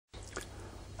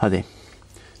Hi there.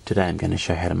 Today I'm going to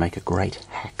show you how to make a great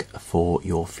hack for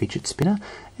your fidget spinner,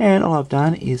 and all I've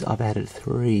done is I've added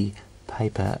 3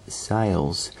 paper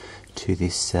sails to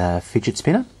this fidget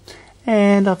spinner,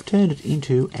 and I've turned it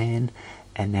into an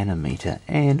anemometer.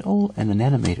 And all an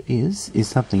anemometer is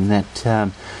something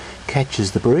that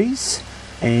catches the breeze,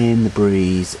 and the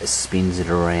breeze spins it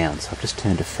around. So I've just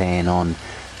turned a fan on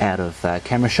out of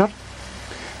camera shot,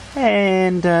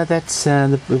 and that's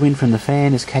the wind from the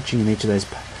fan is catching in each of those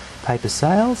paper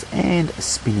sails and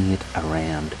spinning it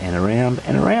around and around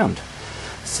and around.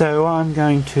 So I'm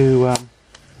going to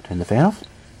turn the fan off.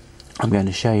 I'm going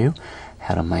to show you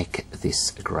how to make this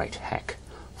great hack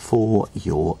for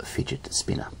your fidget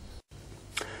spinner.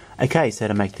 Okay, so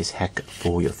to make this hack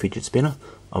for your fidget spinner,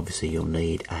 obviously you'll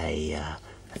need a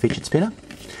fidget spinner,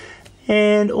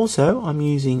 and also I'm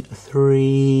using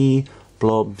 3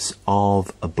 blobs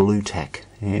of blue tack.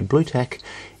 And blue tack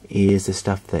is the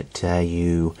stuff that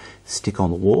you stick on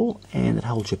the wall, and it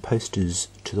holds your posters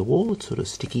to the wall. It's sort of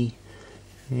sticky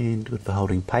and good for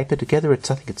holding paper together. I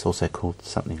think it's also called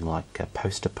something like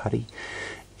poster putty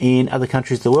in other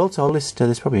countries of the world. So I'll list,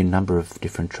 there's probably a number of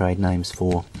different trade names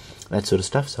for that sort of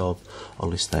stuff, so I'll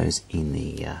list those in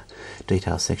the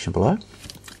details section below.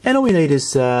 And all we need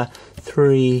is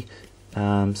 3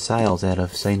 sails out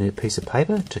of, say, a piece of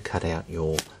paper to cut out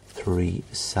your 3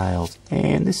 sails.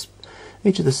 And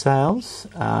each of the sails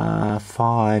are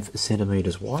 5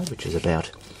 centimeters wide, which is about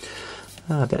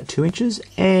 2 inches,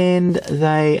 and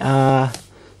they are,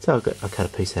 so I cut a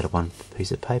piece out of one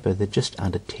piece of paper. They're just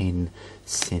under 10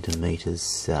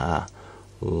 centimeters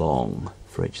long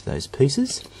for each of those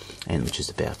pieces, and which is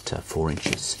about 4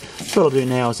 inches. So what I'll do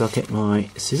now is I'll get my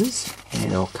scissors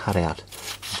and I'll cut out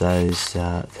those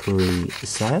 3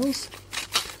 sails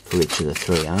for each of the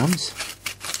 3 arms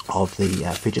of the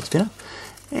fidget spinner.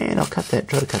 And I'll try to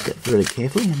cut that really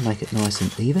carefully and make it nice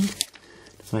and even.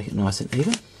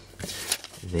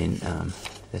 Then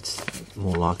that's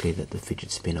more likely that the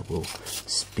fidget spinner will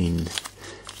spin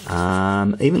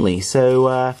evenly.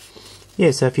 So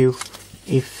yeah, so if you're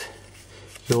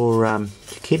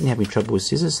kid and having trouble with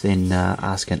scissors, then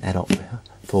ask an adult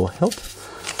for help.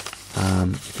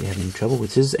 If you're having trouble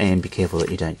with scissors, and be careful that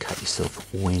you don't cut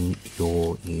yourself when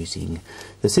you're using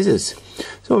the scissors.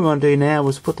 So what we want to do now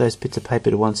is put those bits of paper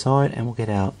to one side, and we'll get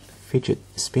our fidget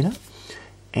spinner,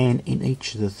 and in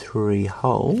each of the 3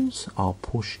 holes I'll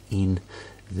push in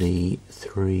the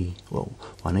 3, well,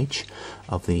 1 each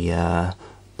of the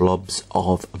blobs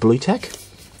of blue tack,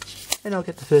 and I'll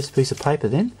get the first piece of paper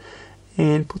then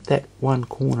and put that one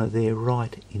corner there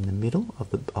right in the middle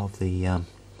of the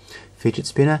fidget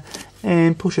spinner,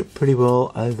 and push it pretty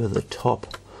well over the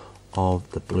top of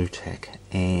the blue tack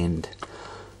and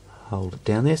hold it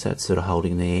down there so it's sort of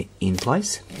holding there in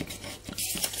place.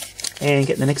 And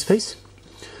get the next piece,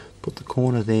 put the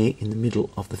corner there in the middle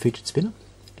of the fidget spinner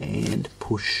and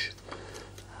push,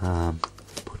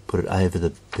 put it over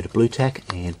the bit of blue tack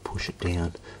and push it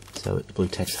down so the blue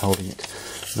tack's holding it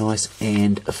nice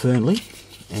and firmly.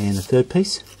 And the third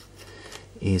piece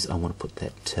is I want to put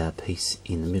that piece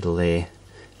in the middle there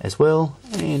as well,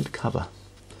 and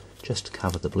just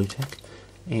cover the blue tack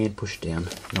and push it down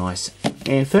nice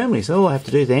and firmly. So all I have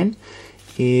to do then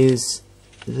is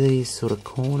these sort of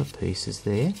corner pieces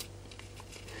there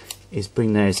is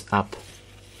bring those up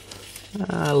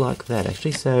like that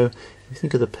actually. So if you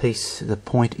think of the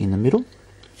point in the middle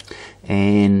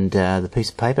and the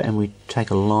piece of paper, and we take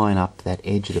a line up that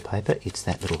edge of the paper, it's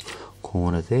that little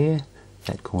corner there,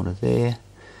 that corner there,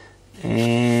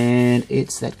 and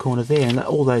it's that corner there, and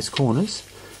all those corners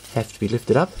have to be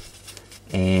lifted up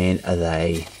and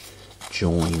they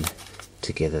join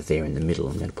together there in the middle.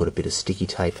 I'm going to put a bit of sticky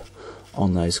tape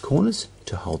on those corners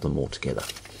to hold them all together.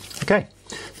 Okay,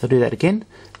 so I'll do that again.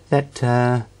 That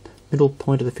middle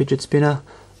point of the fidget spinner,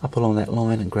 up along that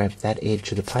line and grab that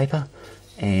edge of the paper,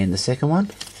 and the second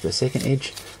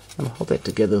edge, and I'll hold that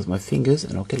together with my fingers,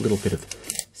 and I'll get a little bit of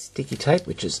sticky tape,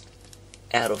 which is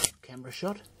out of camera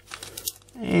shot,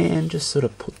 and just sort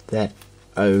of put that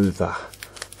over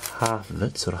half of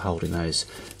it, sort of holding those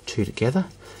 2 together,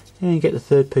 and get the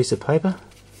third piece of paper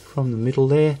from the middle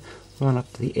there, run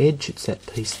up to the edge, it's that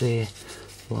piece there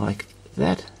like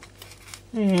that,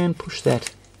 and push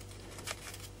that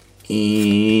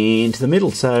into the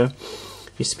middle. So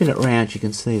if you spin it around, you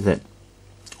can see that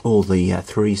all the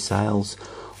 3 sails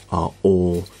are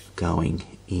all going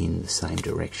in the same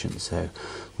direction. So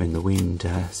when the wind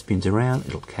spins around,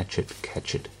 it'll catch it,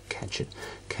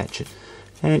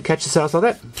 and catch the sails like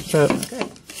that. So okay,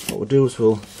 what we'll do is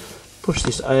we'll push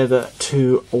this over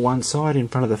to one side in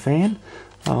front of the fan.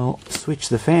 I'll switch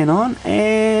the fan on,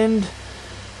 and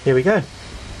there we go.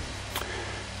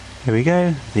 There we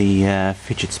go. The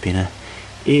fidget spinner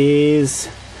is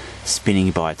spinning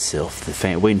by itself.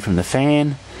 The wind from the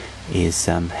fan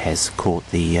has caught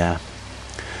the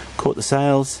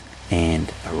sails,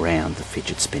 and around the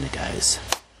fidget spinner goes.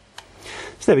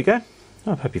 So there we go.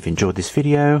 I hope you've enjoyed this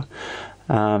video.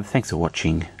 Thanks for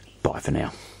watching. Bye for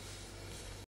now.